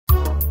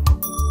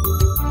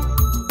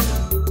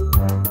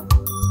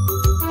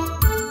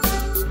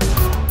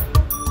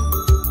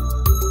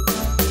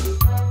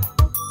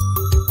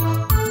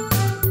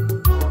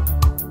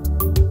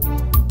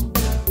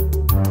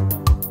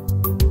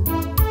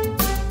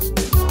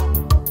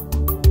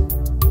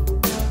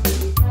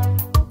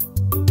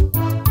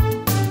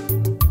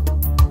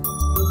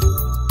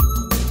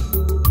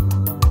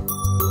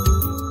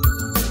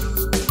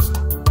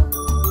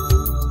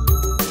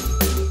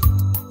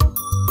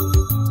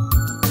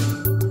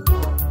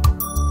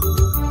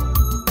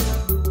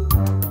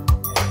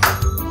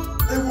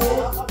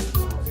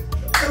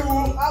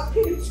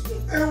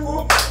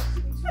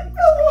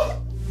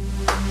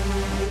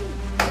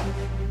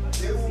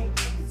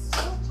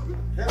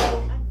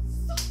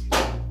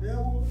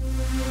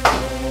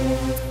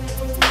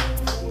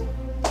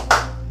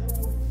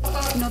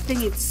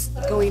nothing is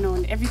going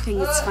on. Everything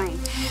is fine.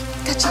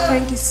 Kachi,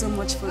 thank you so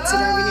much for today.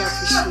 I really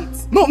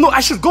appreciate. No, I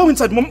should go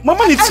inside.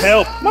 Mama needs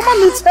help. Mama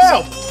needs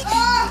help.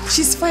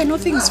 She's fine.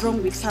 Nothing is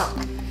wrong with her.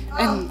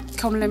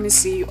 Come, let me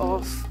see you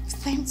off.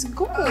 It's time to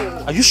go.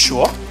 Are you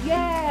sure?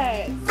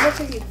 Yes.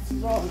 Nothing is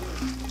wrong.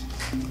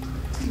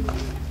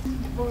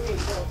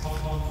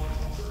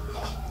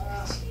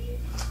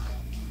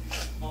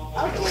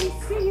 Okay,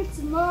 see you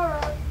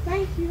tomorrow.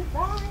 Thank you.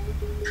 Bye.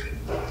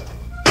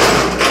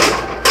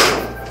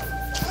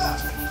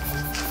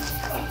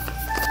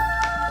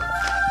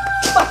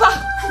 Papa,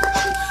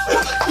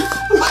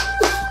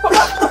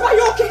 are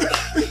you okay?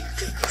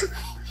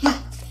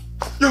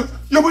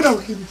 Your mother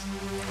will kill me.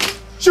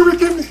 She will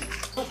kill me.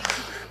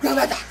 Your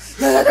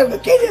mother will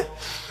kill you.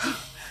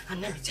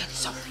 And let me tell you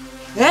something.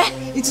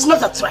 It is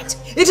not a threat.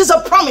 It is a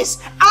promise.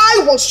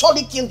 I will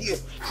surely kill you.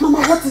 Mama,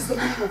 what is the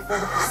meaning of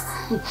all this?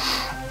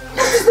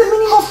 What is the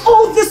meaning of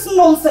all this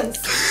nonsense?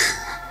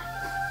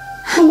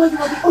 Mama, you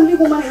are the only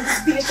woman in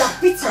this village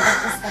that beats your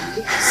husband.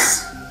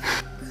 Yes.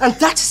 And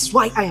that is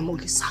why I am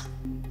Olisa.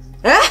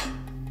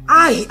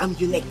 I am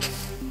unique.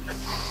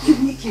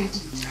 Unique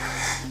indeed.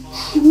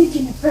 Unique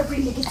in a very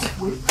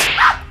negative way.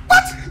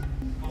 What?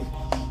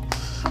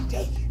 How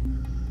dare you?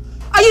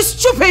 Are you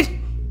stupid?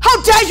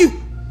 How dare you?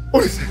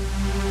 Olisa,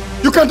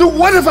 you can do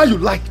whatever you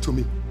like to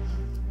me.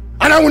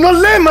 And I will not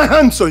lay my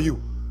hands on you.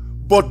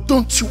 But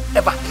don't you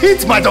ever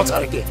hit my daughter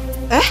again.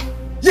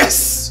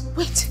 Yes.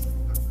 Wait.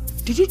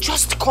 Did you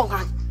just call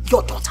her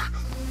your daughter?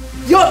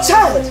 Your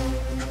child?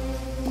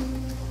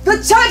 The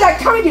child I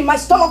carried in my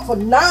stomach for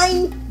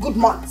 9 good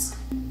months.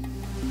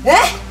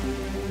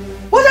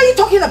 What are you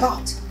talking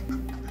about?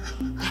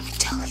 Let me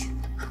tell you.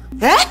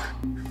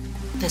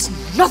 There's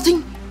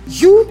nothing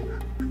you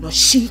nor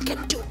she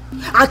can do.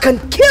 I can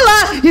kill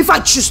her if I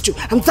choose to,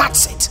 and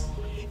that's it.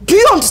 Do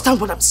you understand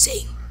what I'm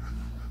saying?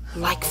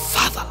 Like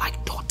father,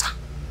 like daughter.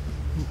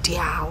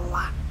 Dear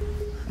Allah.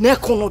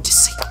 Neko no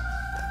disi.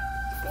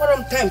 What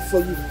am time for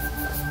you?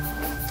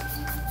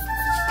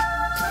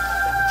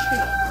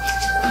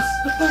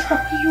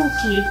 Are you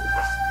okay?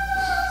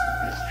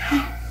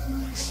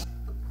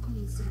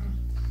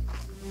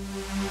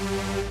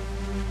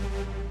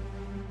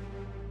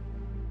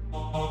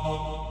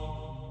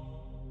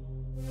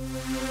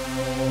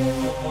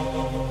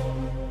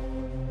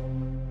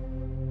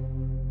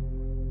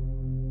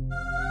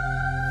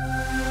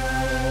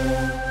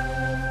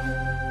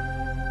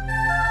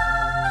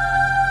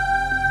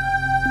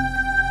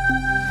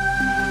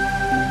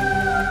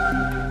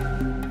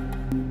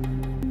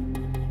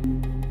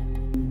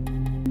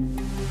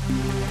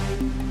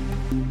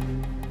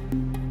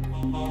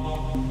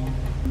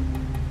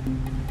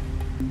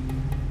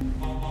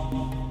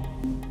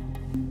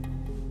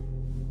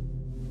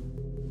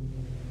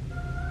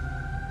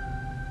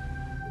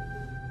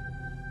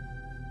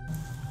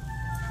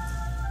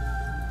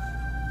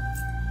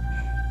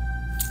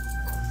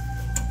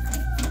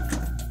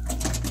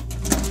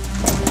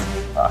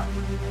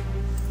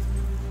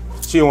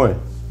 Chinwe.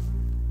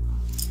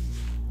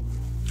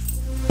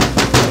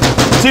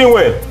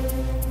 Chinwe.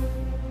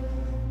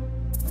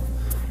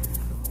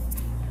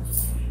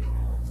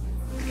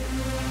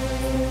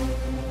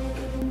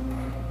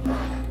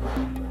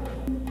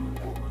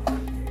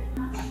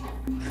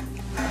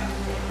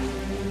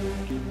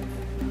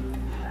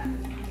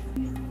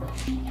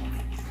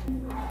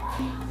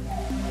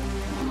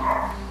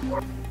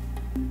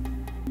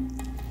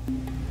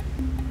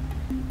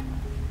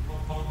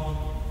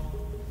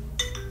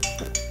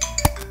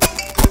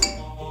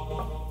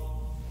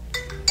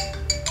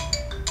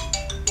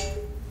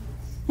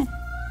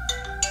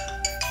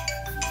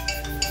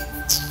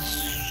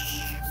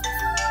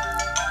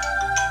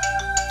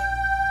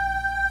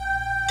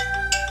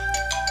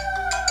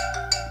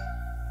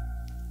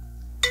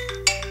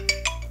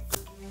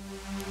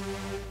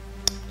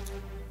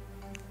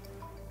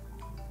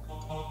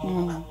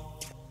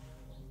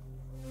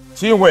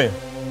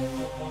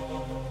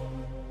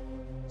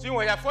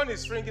 Chinwe, your phone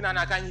is ringing and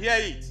I can hear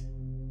it.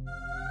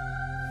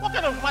 What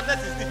kind of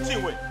madness is this,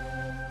 Chinwe?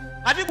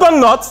 Have you gone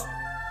nuts?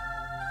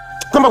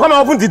 Come and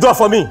open the door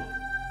for me.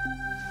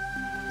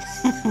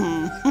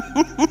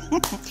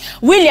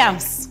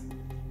 Williams,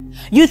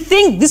 you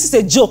think this is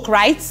a joke,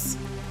 right?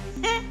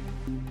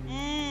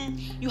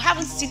 You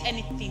haven't seen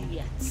anything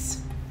yet.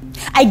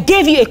 I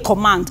gave you a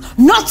command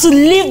not to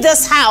leave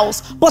this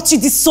house, but you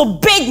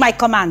disobeyed my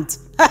command.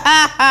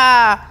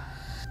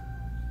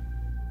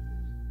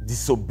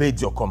 Disobeyed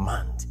your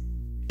command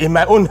in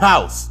my own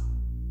house.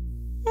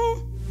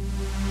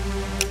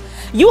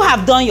 You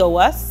have done your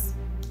worst.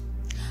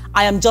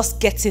 I am just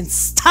getting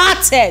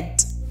started.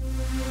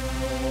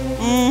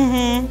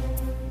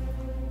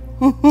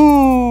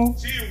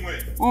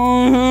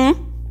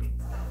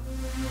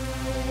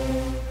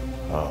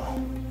 Oh,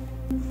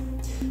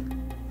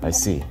 I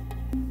see.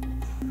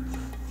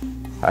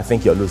 I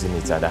think you're losing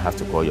it and I have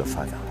to call your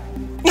father.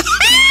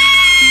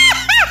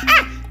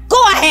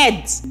 Go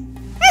ahead.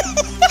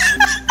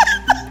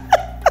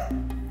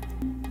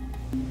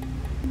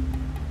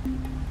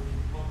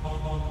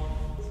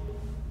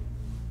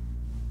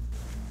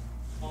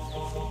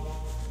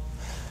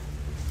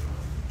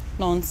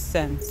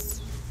 Nonsense.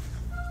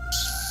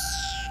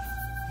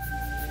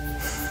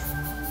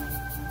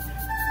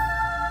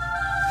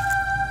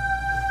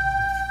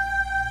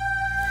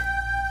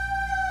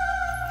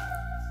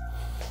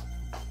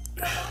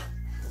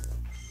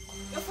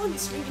 Your phone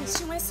is ringing. It's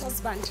Chinwe's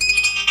husband.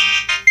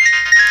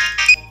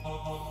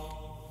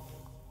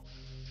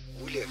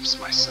 Williams,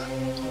 my son.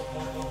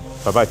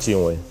 Papa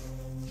Chinwe.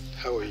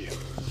 How are you?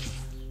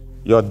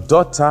 Your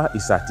daughter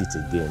is at it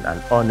again,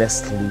 and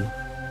honestly,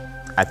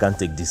 I can't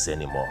take this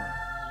anymore.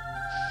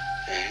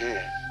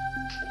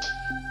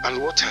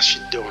 And what has she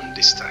done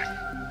this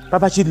time?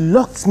 Papa, she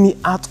locked me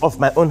out of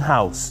my own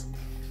house.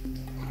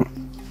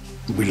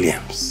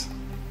 Williams,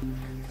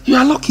 you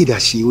are lucky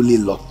that she only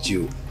locked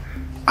you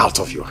out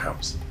of your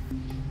house.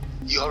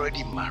 You're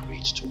already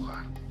married to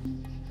her.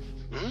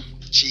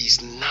 She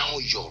is now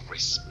your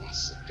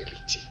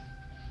responsibility.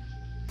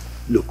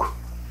 Look,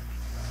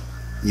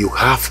 you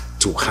have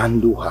to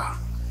handle her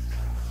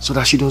so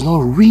that she does not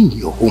ruin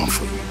your home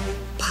for you.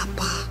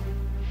 Papa.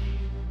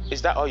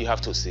 Is that all you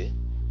have to say?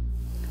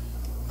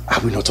 Are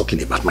we not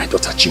talking about my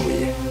daughter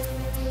Chinwe?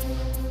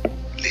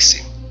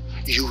 Listen,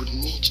 you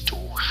need to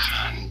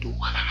handle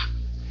her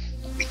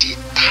with a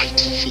tight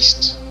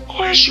fist,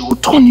 or else she will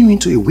turn you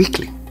into a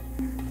weakling.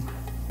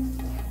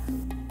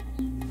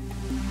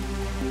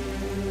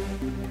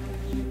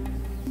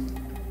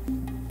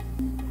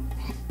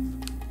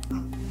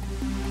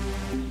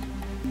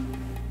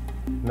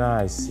 Now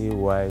I see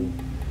why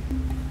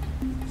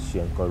she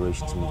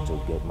encouraged me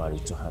to get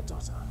married to her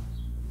daughter.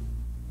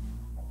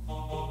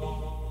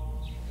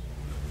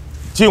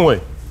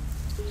 Chinwe!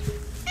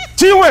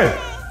 Chinwe!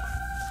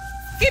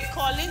 Keep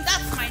calling,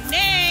 that's my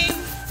name.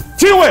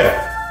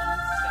 Chinwe!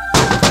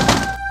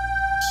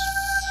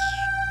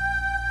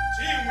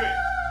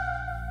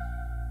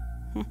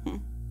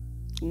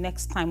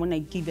 Next time when I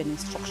give an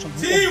instruction,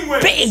 you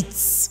obey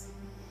it.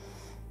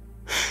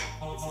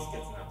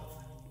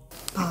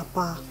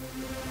 Papa,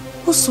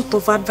 what sort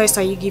of advice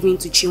are you giving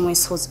to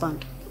Chinwe's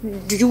husband?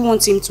 Do you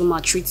want him to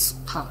maltreat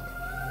her?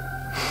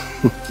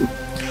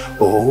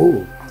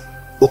 Oh,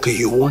 okay,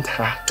 you want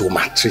her to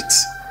maltreat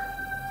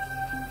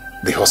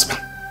the husband,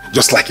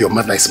 just like your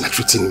mother is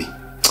maltreating me.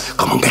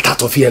 Come on, get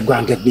out of here, go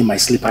and get me my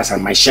slippers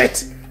and my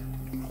shirt.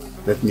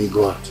 Let me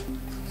go out.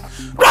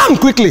 Run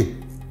quickly!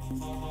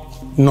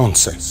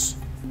 Nonsense.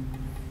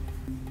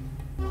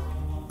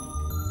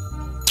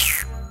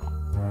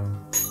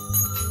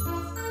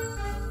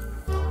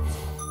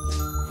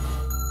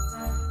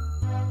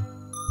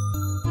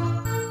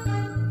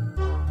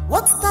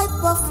 What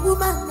type of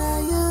woman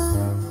are you?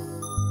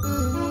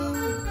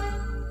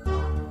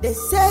 They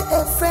say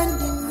a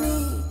friend in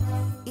me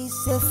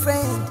is a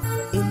friend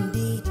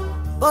indeed,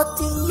 but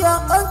in your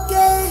own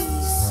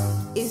case,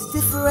 it's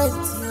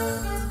different.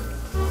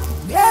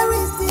 Where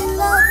is the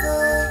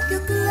lover you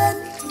claim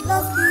to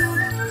love me?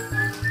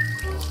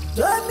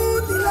 Show me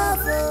the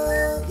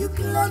lover you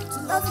claim to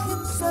love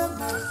him so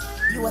much.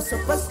 You are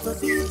supposed to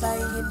be by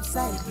his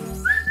side.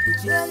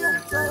 You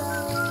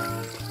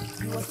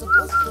are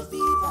supposed to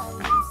be by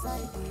his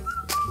side.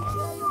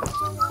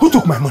 Who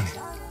took my money?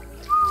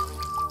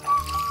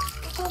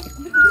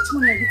 Which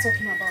money are you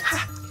talking about?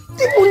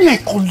 The money I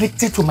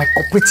collected from my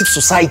cooperative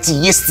society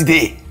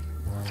yesterday.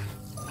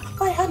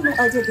 I had no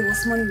idea there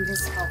was money in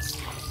this house.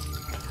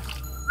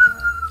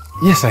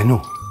 Yes, I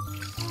know.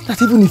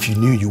 That even if you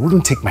knew, you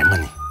wouldn't take my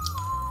money.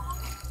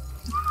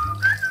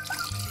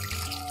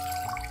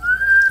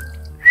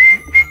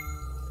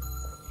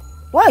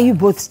 Why are you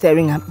both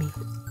staring at me?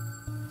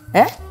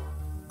 Eh?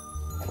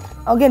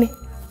 Ogeni,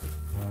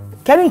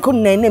 Karen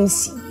couldn't name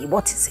see.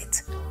 What is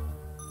it?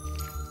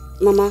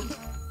 Mama,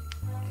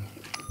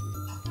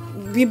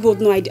 we both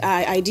know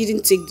I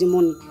didn't take the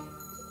money.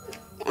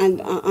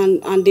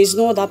 And there's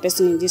no other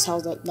person in this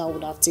house that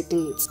would have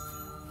taken it.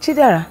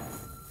 Chidera,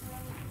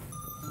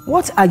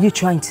 what are you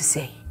trying to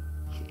say?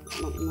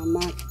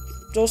 Mama,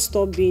 just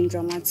stop being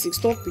dramatic.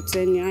 Stop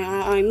pretending.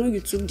 I know you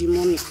took the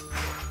money.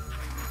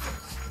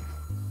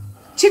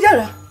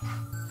 Chidera,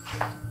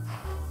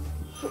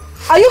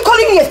 are you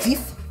calling me a thief?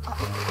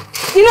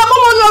 You know,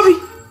 Mama Nori.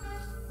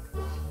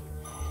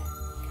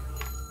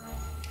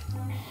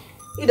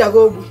 Ida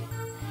go.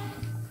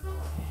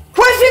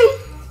 Wife,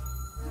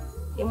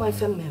 you my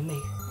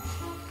family.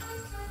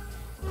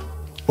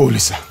 Oh,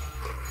 Lisa.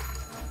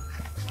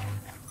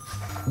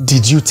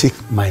 Did you take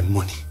my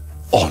money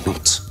or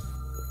not?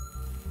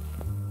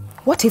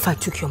 What if I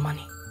took your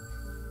money?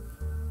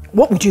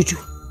 What would you do?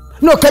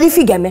 No, can you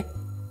figure me?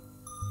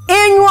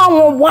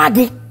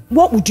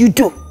 What would you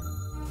do?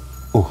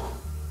 Oh,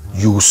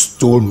 you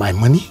stole my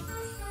money?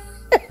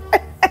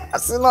 I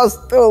not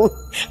stole.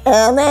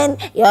 And then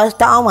you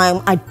stole my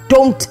money. I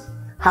don't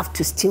have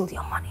to steal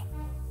your money.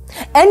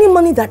 Any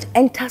money that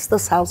enters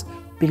this house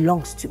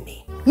belongs to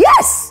me.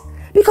 Yes,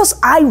 because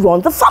I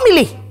run the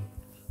family.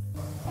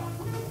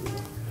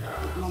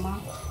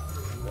 Mama,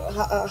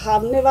 I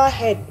have never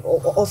heard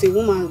of a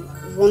woman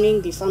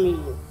running the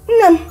family.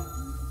 No,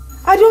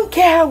 I don't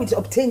care how it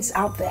obtains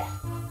out there.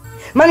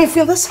 Man, if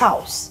you're this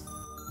house,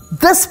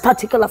 this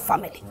particular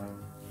family,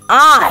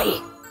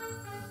 I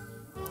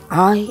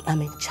I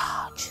am in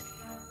charge.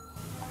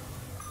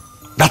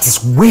 That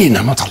is when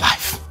I'm not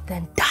alive.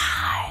 Then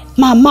die.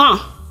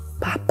 Mama.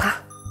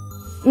 Papa.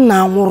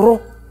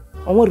 Namuro.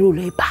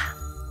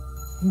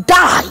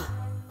 Die.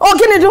 Oh,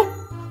 can you do?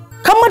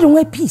 Come on and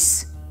wear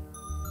peace.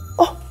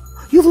 Oh,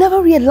 you've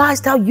never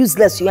realized how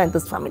useless you are in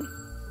this family.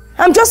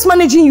 I'm just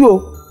managing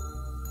you.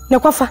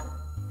 Nekwafa.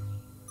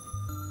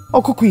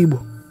 Okukuibo.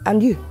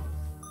 And you.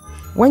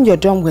 When you're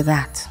done with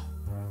that,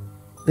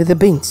 with the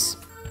beans,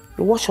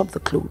 you wash up the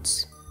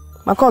clothes.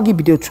 My can't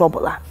give you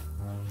trouble.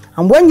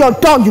 And when you're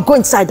done, you go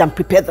inside and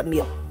prepare the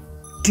meal.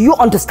 Do you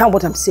understand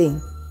what I'm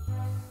saying?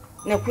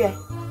 Nekwe.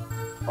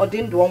 Or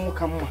didn't do one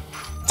come.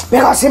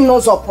 Because him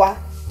knows up.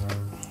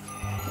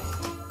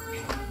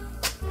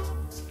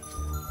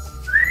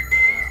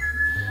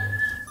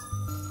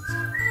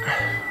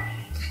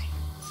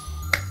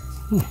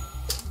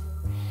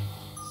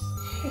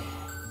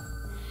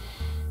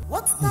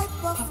 What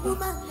type of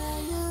woman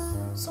are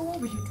you? So what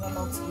will you do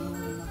about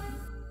him?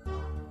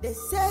 They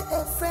say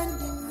a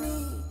friend in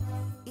me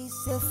is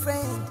a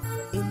friend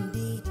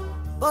indeed,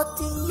 but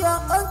in your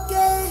own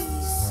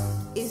case,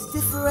 it's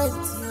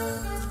different.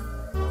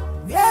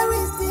 Yeah. Where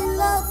is the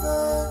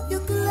lover you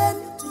claim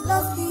to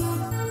love him?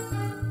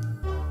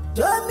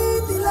 Show me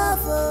the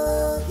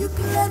lover you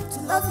claim to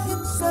love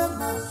him so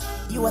much.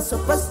 You are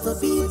supposed to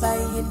be by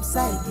his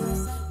side,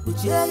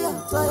 but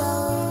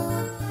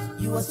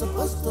you are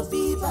supposed to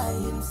be by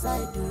his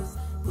side.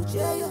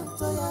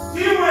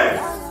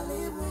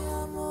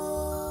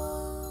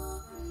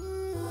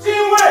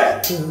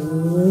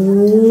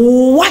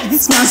 Why is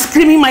this man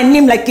screaming my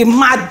name like a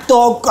mad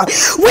dog?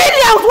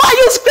 William, why are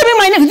you screaming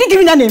my name? Did you give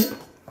me that name?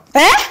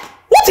 Eh?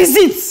 What is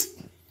it?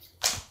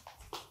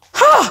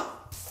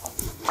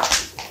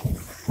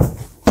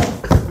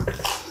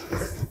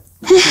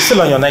 You're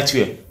still on your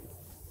nightwear?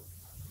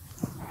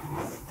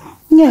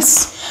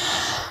 Yes.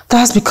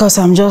 That's because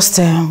I'm just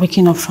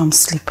waking up from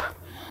sleep.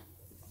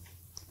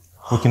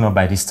 Waking up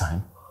by this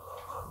time?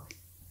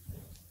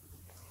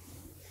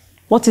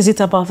 What is it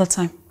about that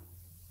time?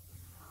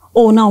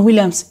 Oh, now,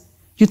 Williams,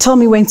 you tell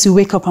me when to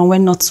wake up and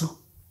when not to.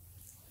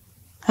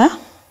 Huh?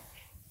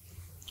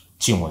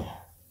 Chinwe,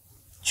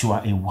 you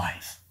are a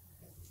wife.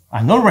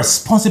 A not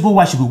responsible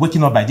wife should be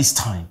waking up by this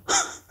time.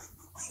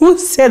 Who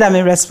said I'm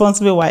a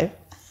responsible wife?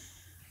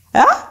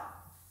 Huh?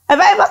 Have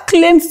I ever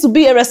claimed to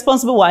be a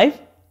responsible wife?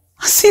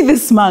 See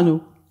this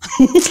man.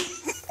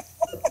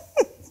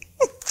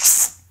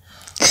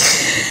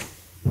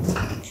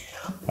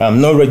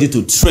 I'm not ready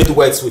to trade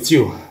words with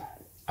you.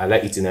 I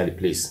like eating at the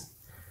place.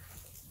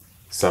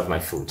 Serve my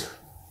food.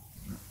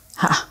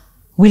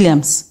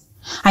 Williams,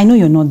 I know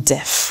you're not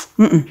deaf.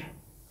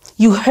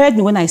 You heard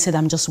me when I said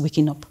I'm just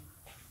waking up.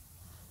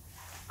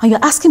 And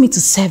you're asking me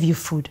to serve you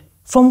food.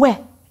 From where?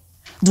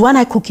 The one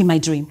I cook in my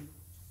dream.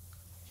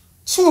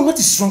 Chima, what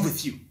is wrong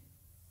with you?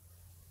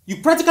 You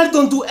practically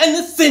don't do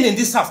anything in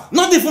this house.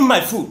 Not even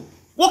my food.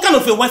 What kind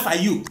of a wife are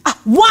you?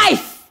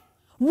 Wife!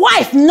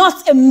 Wife,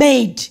 not a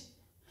maid.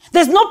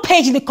 There's no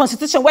page in the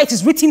Constitution where it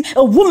is written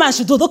a woman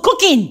should do the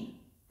cooking.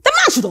 The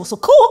man should also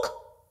cook.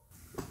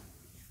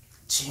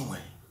 Chinwe,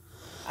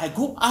 I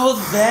go out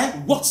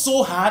there, work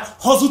so hard,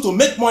 hustle to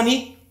make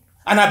money,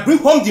 and I bring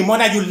home the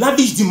money and you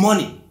lavish the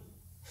money.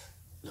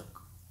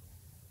 Look,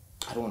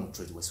 I don't want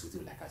to trade words with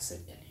you like I said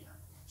earlier.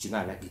 You know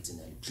I like eating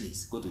early.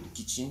 Please, go to the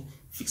kitchen,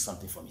 fix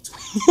something for me too.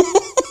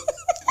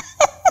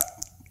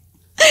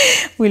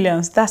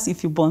 Williams, that's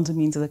if you bundle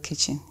me into the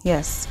kitchen.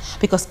 Yes,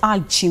 because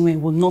I, Chinwe,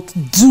 will not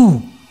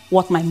do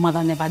what my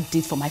mother never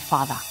did for my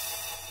father.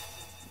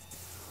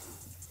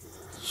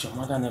 Your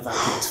mother never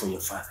cooked for your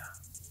father?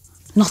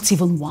 Not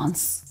even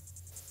once.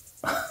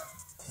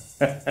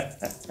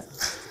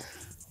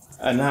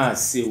 And now I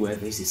see where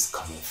this is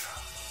coming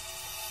from.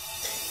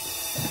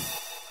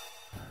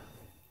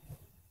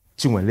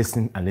 Chinwe,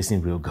 listen and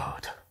listen real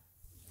good.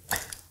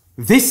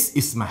 This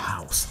is my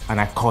house and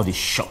I call this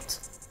shot.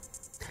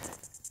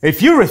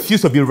 If you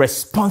refuse to be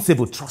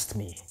responsible, trust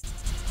me,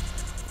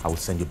 I will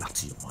send you back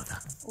to your mother.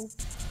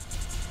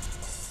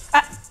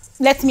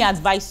 Let me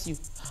advise you.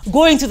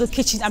 Go into the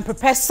kitchen and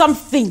prepare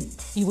something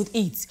you would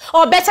eat.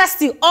 Or better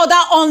still, order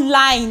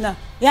online.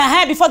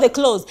 Yeah, before they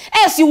close.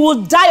 Else you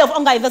will die of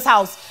hunger in this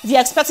house if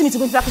you're expecting me to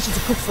go into that kitchen to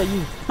cook for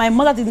you. My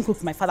mother didn't cook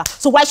for my father,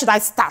 so why should I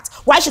start?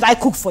 Why should I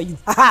cook for you?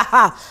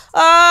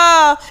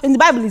 In the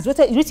Bible, it's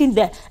written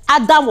there,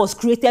 Adam was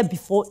created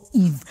before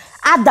Eve.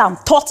 Adam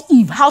taught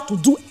Eve how to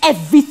do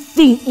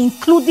everything,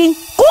 including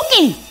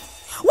cooking.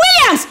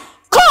 Williams,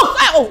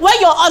 cook! When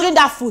you're ordering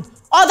that food,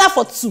 order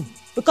for 2,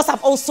 because I'm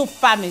also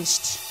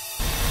famished.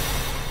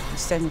 You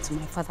send me to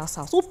my father's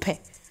house. Ope,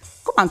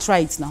 come and try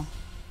it now.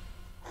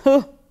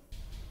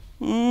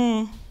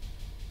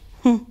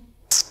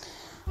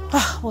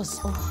 What's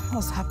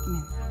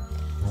happening?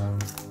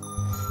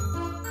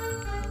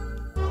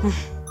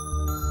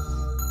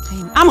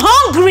 I'm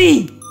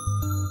hungry!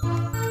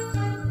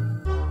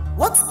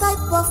 What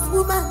type of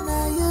woman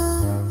are you?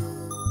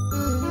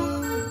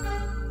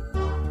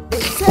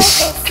 They say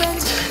a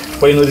friend.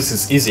 But you know this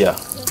is easier,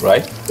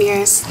 right?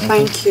 Yes,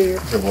 thank you.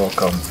 You're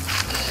welcome.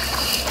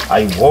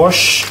 I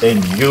wash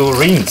and you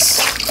rinse.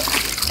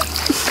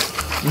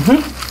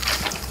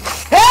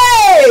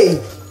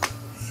 Hey!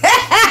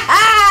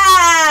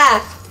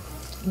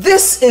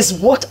 This is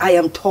what I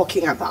am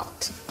talking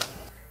about.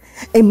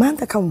 A man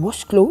that can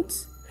wash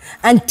clothes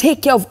and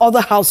take care of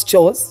other house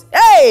chores.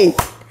 Hey!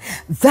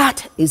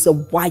 That is a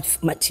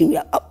wife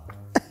material.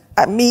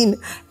 I mean,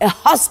 a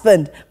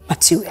husband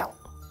material.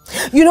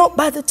 You know,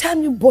 by the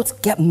time you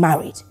both get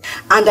married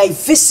and I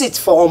visit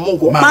for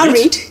Omungo.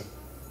 Married?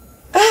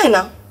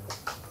 Now,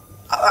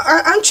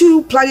 aren't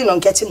you planning on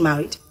getting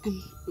married?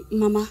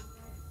 Mama,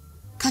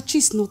 Kachi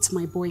is not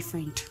my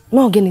boyfriend.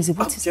 No, again, is it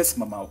what is yes,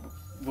 Mama.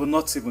 We're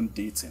not even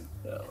dating.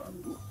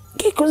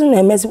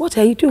 What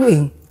are you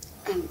doing?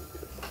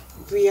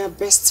 We are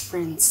best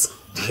friends.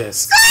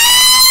 Yes.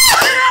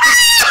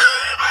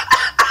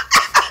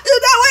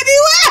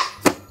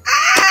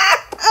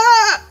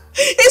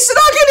 It's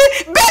not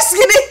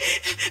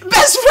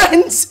best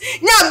friends.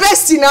 Yeah,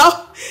 best, you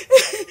know.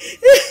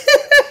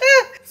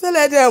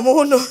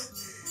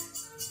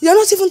 You're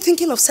not even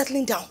thinking of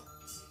settling down.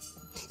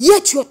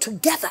 Yet you're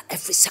together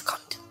every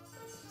second.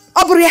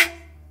 Obria.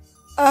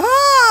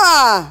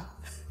 Aha!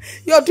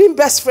 You're doing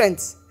best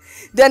friends.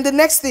 Then the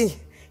next thing,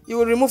 you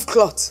will remove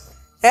cloth.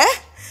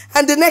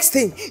 And the next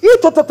thing, you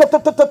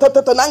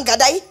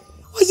oh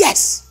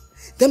yes.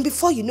 Then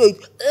before you know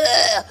it,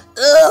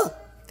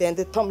 then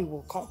the tummy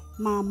will come.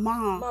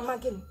 Mama,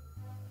 give me.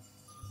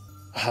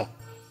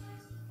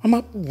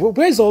 Mama,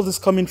 where is all this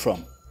coming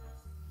from?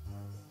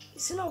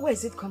 See now, where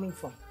is it coming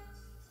from?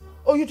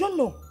 Oh, you don't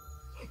know?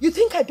 You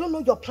think I don't know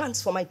your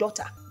plans for my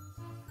daughter?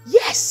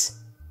 Yes.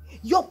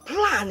 Your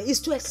plan is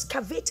to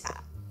excavate her.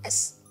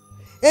 Yes.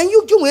 And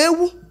you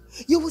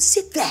will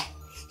sit there.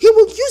 He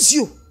will use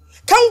you.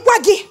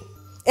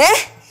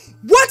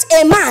 What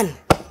a man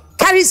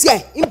carries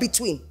here in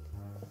between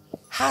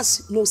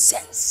has no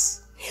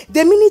sense.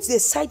 The minute they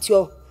sight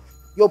your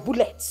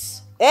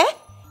bullets,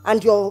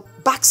 and your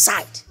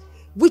backside,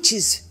 which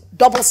is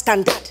double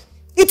standard,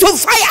 it will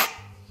fire.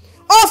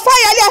 Oh,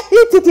 fire!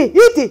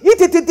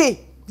 Hit it.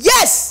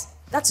 Yes,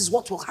 that is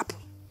what will happen.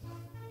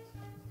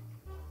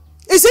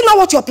 Is it not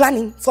what you're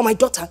planning for my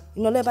daughter?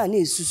 Well,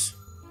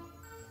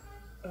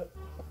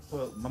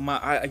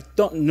 Mama, I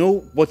don't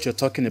know what you're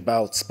talking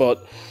about,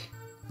 but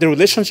the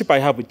relationship I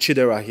have with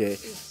Chidera here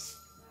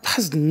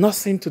has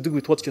nothing to do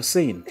with what you're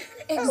saying.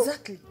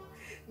 Exactly.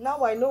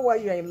 Now I know why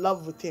you're in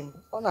love with him.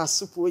 On our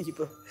super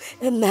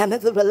and man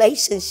of the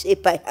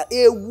relationship I have.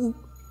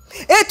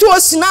 It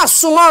was not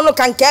someone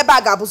can care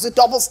about a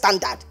double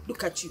standard.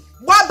 Look at you.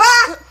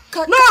 Baba!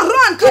 No,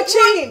 run,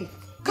 Kachin!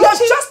 You're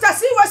just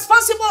as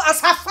irresponsible as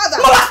her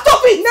father. Mama,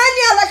 stop it!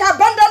 Nani like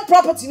abandoned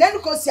property.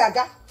 Nanu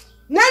Kosiaga.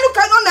 Nanu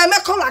cannot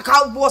make like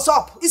how was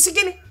up. Is he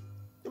getting?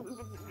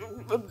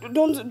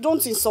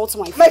 Don't insult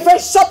my friend. My friend,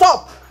 shut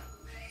up!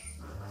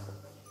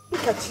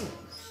 Look at you.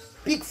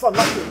 Big for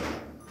nothing.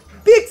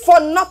 Big for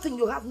nothing,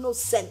 you have no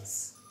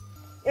sense.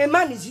 A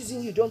man is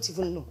using you, don't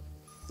even know.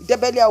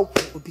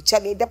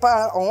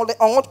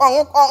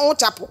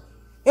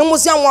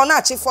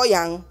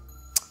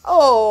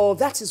 Oh,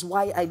 that is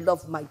why I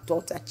love my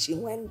daughter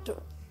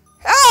Chinwendo.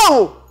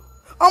 Oh!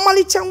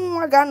 Omalicha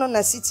mwagano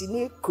na city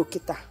ni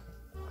kokita.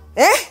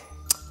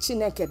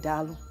 Chineke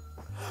dalu.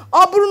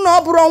 Oburu na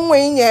oburu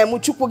onwe inye mu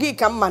chukwu gi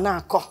ka mma na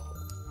akọ.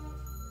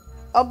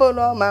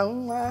 Oburu ma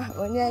nwa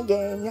onye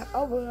ga-enye,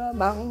 oburu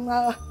ma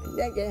nwa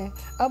onye ga-enye,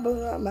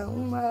 oburu ma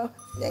nwa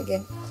onye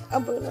ga-enye,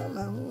 oburu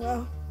ma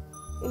nwa.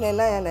 Ine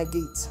na ya na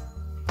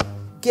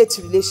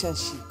gate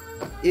relationship.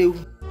 Ewu.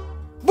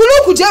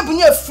 Bulu je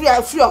bunye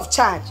free of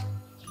charge.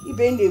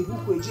 Ibe na ebu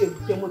ko je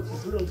ebute moto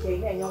bulu nke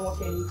na enye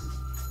nwoke ni.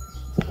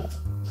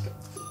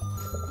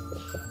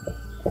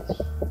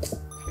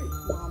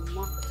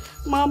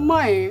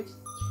 Mama,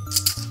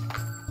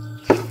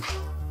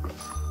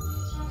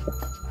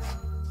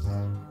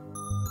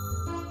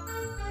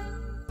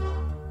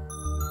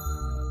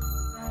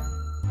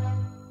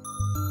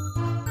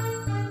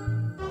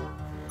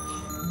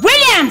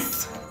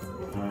 Williams!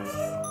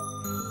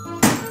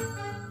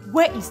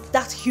 Where is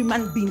that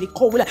human being they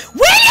call Williams?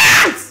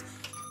 Williams!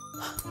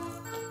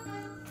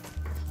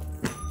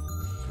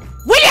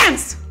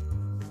 Williams!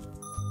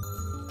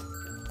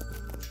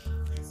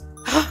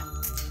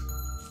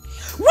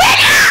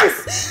 Williams!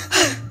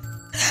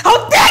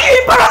 How dare you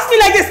embarrass me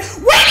like this?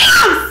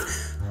 Williams!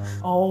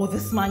 Oh,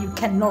 this man, you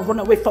cannot run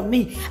away from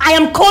me. I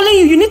am calling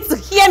you. You need to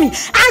hear me.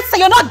 Answer,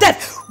 you're not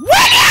deaf.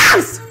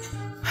 Williams!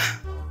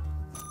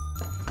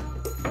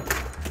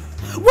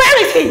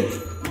 Where is he?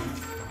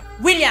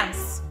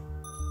 Williams!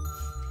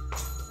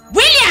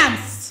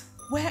 Williams!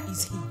 Where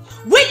is he?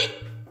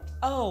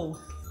 Oh,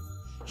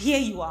 here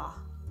you are.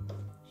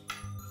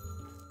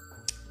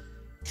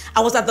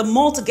 I was at the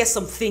mall to get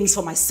some things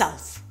for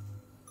myself.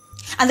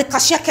 And the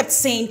cashier kept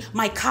saying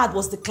my card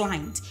was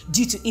declined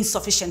due to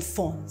insufficient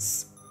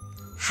funds.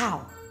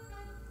 How?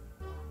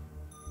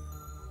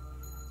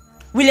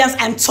 Williams,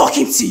 I'm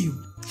talking to you.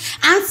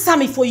 Answer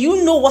me, for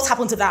you know what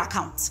happened to that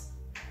account.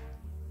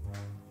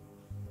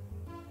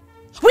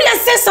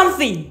 Williams, say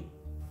something.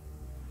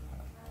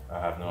 I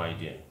have no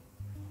idea.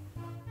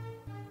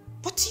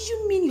 What do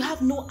you mean you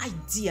have no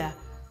idea?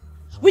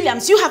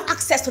 Williams, you have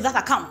access to that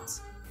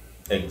account.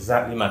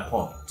 Exactly my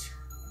point.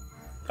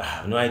 I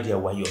have no idea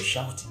why you're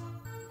shouting.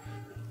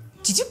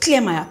 Did you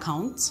clear my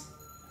account?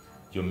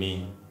 You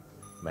mean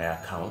my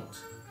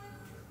account?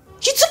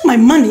 You took my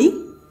money?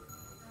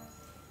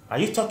 Are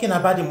you talking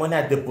about the money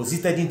I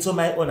deposited into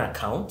my own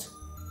account?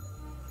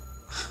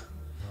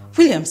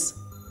 Williams,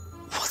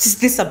 what is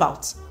this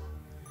about?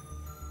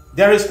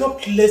 There is no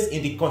place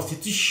in the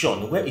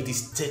Constitution where it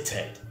is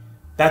stated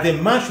that a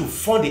man should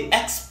fund the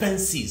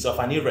expenses of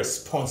an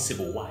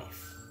irresponsible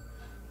wife.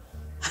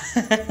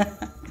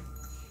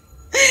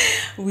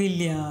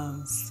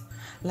 Williams,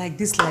 like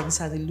this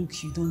are the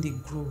look you don't they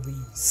grow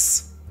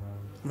wings.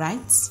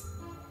 Right?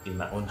 In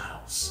my own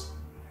house.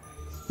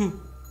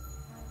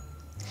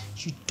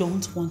 You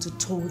don't want to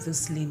tow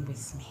this lane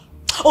with me.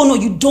 Oh no,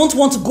 you don't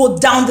want to go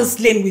down this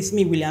lane with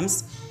me,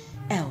 Williams.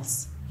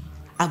 Else,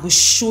 I will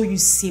show you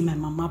say my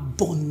mama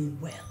born me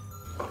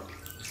well.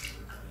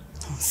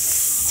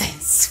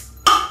 Nonsense.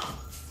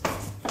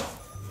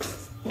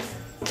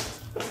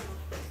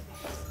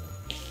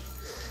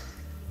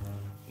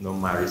 No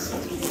marry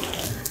city.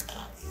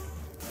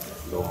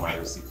 No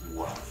marry city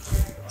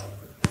wife.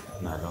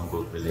 Now don't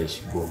go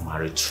village, go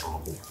marry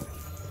trouble.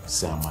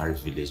 Say I marry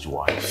village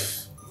wife.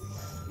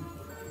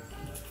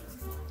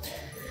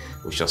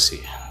 We shall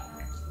see.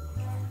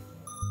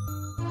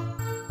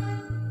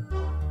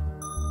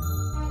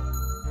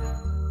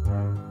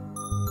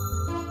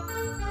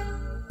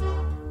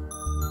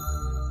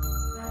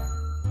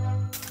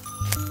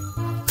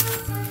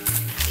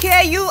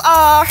 Here you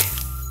are.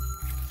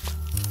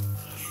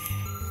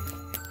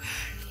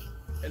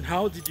 And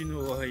how did you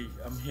know I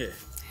am here?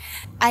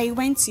 I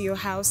went to your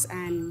house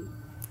and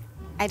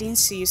I didn't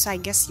see you, so I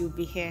guess you'll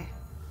be here.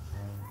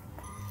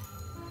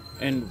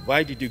 And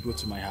why did you go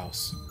to my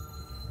house?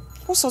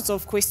 What sort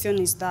of question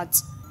is that?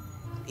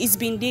 It's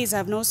been days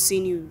I've not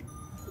seen you,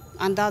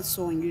 and that's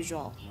so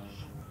unusual.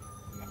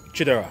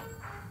 Chidera,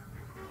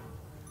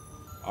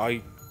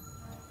 I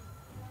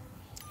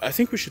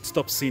think we should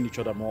stop seeing each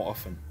other more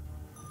often.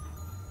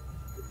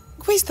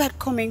 Where's that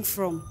coming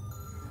from?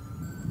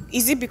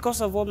 Is it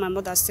because of what my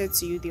mother said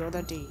to you the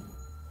other day?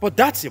 But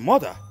that's your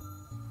mother.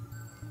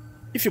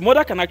 If your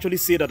mother can actually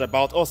say that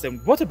about us,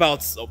 then what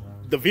about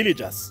the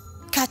villagers?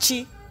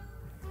 Kachi,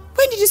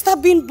 when did you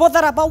start being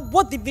bothered about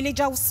what the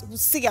villagers will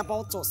say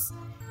about us?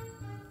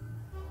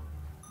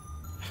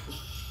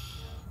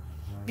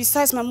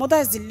 Besides, my mother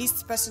is the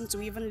least person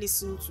to even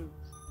listen to.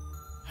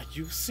 Are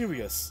you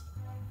serious?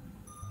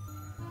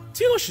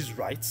 Do you know she's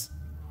right?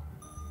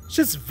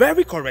 She's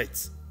very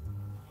correct.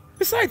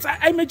 Besides,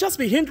 I may just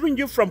be hindering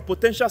you from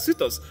potential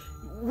suitors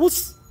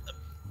who's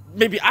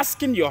maybe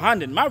asking your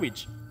hand in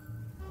marriage.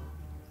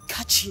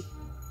 Kachi,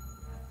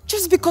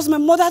 just because my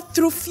mother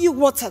threw few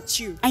words at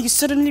you and you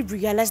suddenly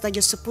realize that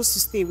you're supposed to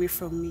stay away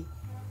from me.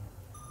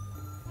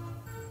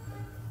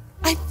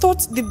 I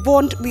thought the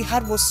bond we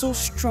had was so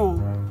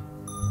strong.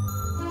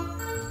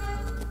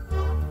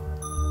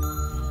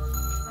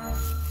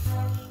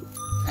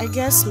 I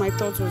guess my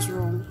thought was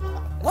wrong.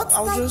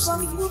 I'll just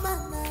leave.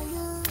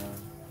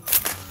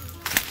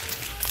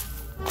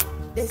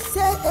 They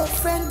say a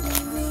friend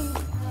in me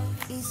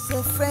is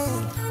a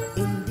friend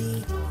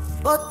indeed,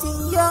 but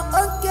in your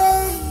own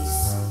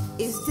case,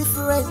 it's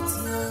different.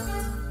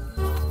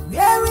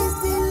 Yeah. Where is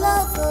the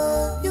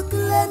lover you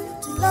claim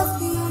to love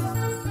him?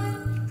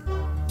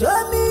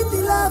 Show me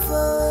the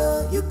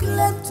lover you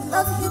claim to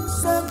love him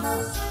so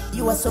much.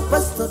 You are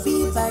supposed to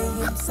be by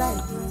his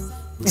side.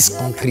 This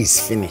country is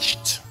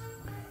finished.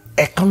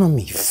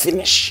 Economy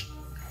finished.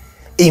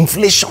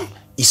 Inflation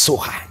is so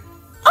high.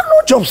 And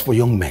no jobs for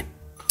young men.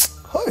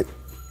 Hey.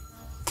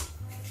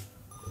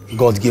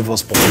 God gave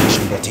us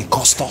population, but it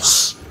cost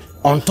us.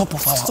 On top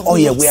of our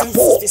oil, we are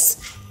poor.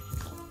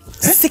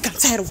 Sick and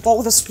tired of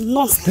all this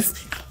nonsense.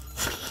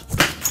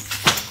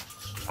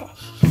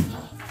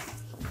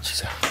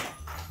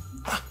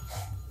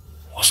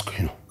 What's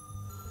going on?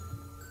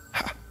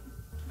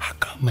 How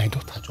come my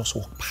daughter just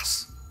walked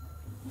past?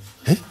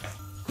 Eh?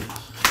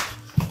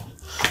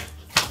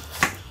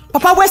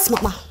 Papa, where's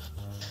Mama?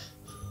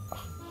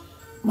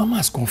 Mama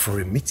has gone for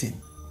a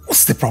meeting.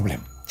 What's the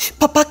problem?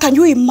 Papa, can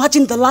you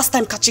imagine the last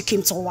time Kachi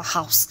came to our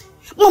house?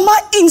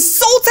 Mama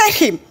insulted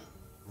him.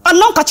 And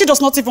now Kachi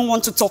does not even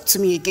want to talk to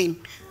me again.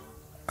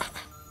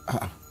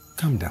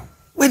 Calm down.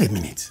 Wait a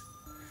minute.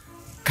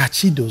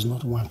 Kachi does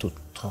not want to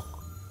talk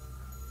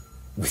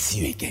with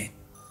you again.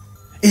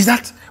 Is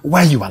that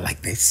why you are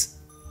like this?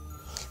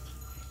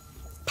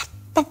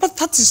 Papa,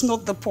 that is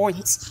not the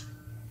point.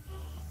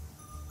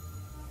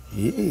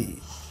 Hey.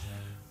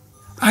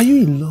 Are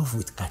you in love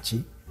with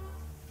Kachi?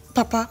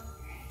 Papa,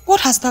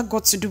 what has that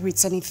got to do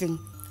with anything?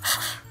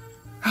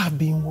 I've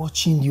been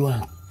watching you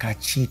and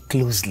Kachi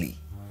closely.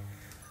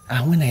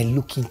 And when I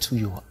look into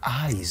your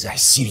eyes, I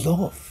see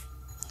love.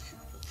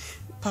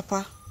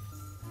 Papa,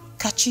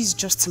 Kachi is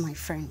just my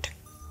friend.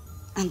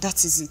 And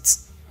that is it.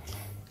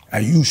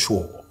 Are you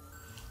sure?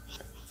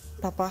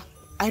 Papa,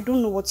 I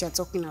don't know what you're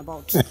talking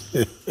about.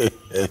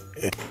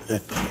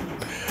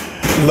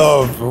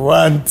 love,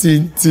 one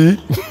tinty.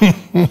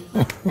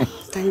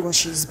 Thank God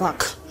she's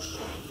back.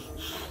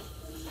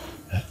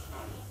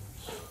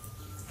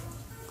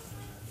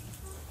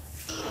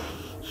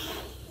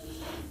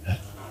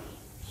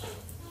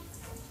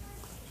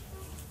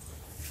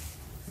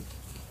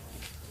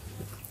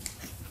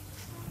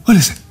 What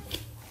is it?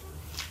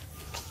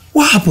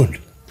 What happened?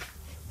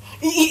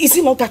 Is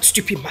he not that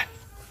stupid man?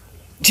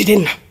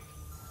 Didn't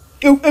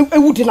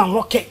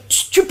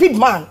stupid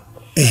man.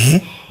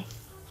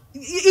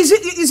 Is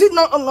it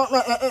not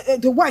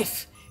the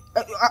wife?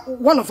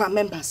 One of our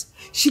members.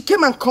 She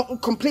came and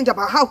complained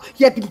about how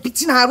he had been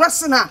beating her,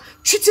 harassing her,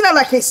 treating her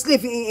like a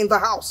slave in the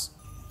house.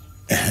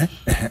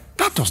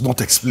 That does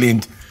not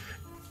explain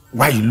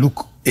why you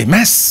look a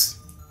mess.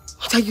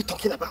 What are you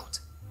talking about?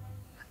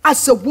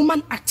 As a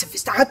woman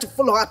activist, I had to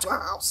follow her to her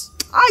house.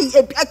 I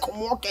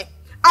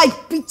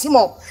beat him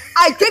up.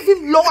 I gave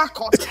him lower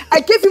court. I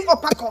gave him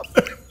upper court.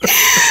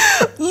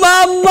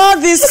 Mama,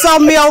 this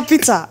Samuel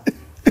Peter.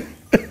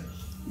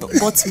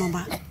 But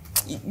Mama,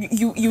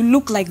 you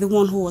look like the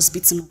one who was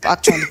beaten up,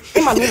 actually.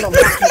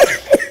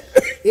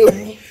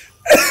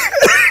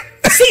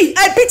 See,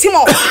 I beat him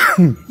up.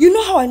 You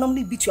know how I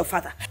normally beat your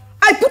father?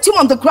 I put him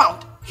on the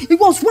ground. It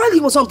was while he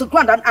was on the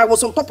ground and I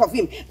was on top of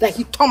him that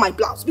he tore my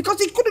blouse because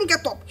he couldn't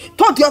get up.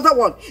 Tore the other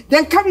one,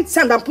 then carried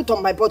sand and put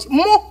on my body.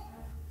 More.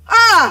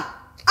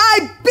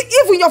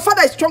 Even your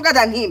father is stronger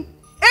than him.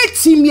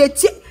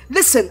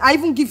 Listen, I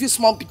even give you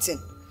small beating.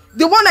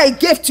 The one I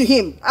gave to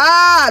him.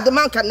 The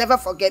man can never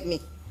forget me.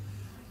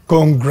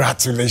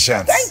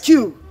 Congratulations. Thank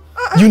you.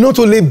 You not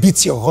only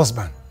beat your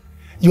husband,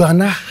 you are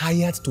now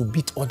hired to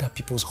beat other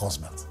people's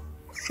husbands.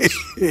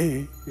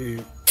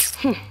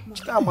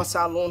 Mama,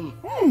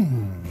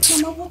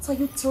 what are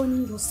you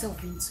turning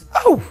yourself into?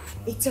 Oh,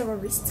 a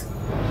terrorist.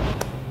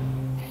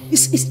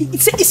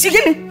 It's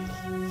again.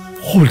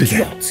 Hold it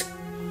out.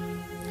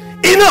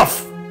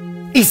 Enough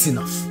is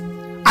enough.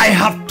 I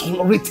have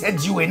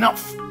tolerated you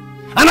enough.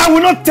 And I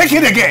will not take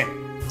it again.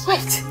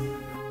 Wait.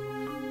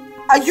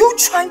 Are you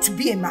trying to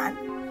be a man?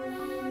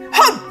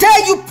 How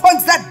dare you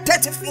point that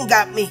dirty finger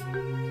at me?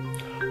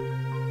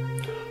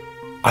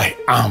 I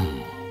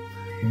am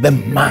the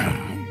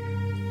man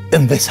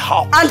in this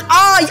house. And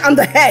I am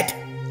the head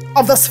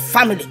of this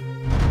family.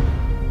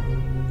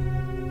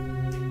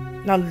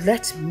 Now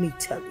let me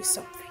tell you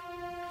something.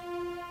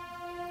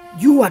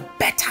 You had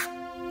better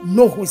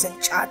know who is in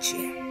charge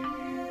here.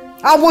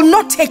 I will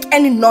not take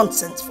any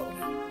nonsense from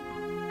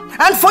you.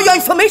 And for your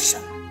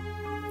information,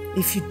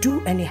 if you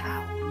do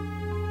anyhow,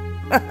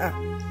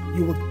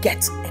 you will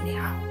get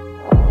anyhow.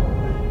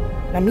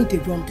 Now me, they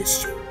run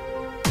this show.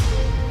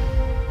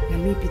 Now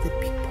me be the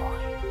big boy.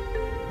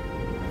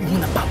 You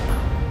wanna bamba?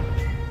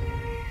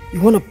 You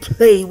wanna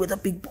play with the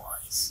big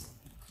boys?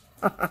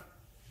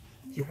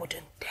 You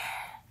wouldn't dare.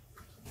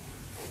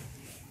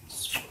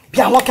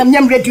 What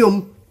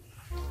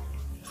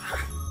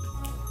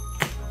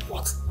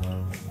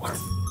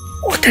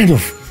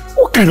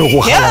kind of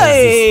wahala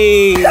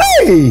is this?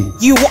 Hey!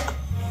 You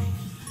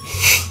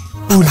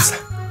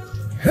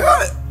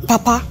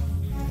Papa,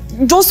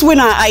 just when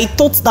I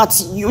thought that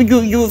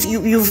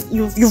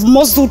you've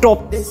muzzled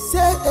up. They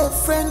say a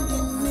friend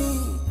in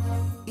need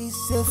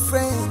is a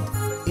friend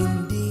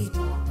indeed,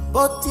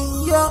 but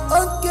in your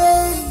own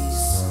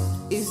case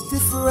it's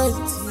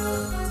different.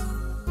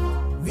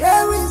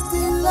 Where is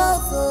the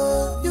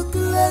lover you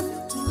claim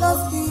to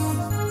love him?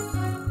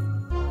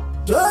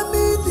 Show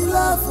me the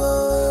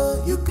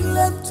lover you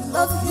claim to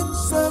love him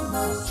so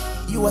much.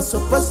 You are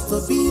supposed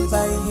to be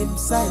by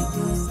his side.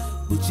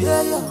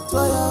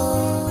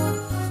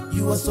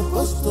 You are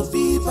supposed to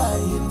be by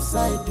his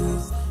side.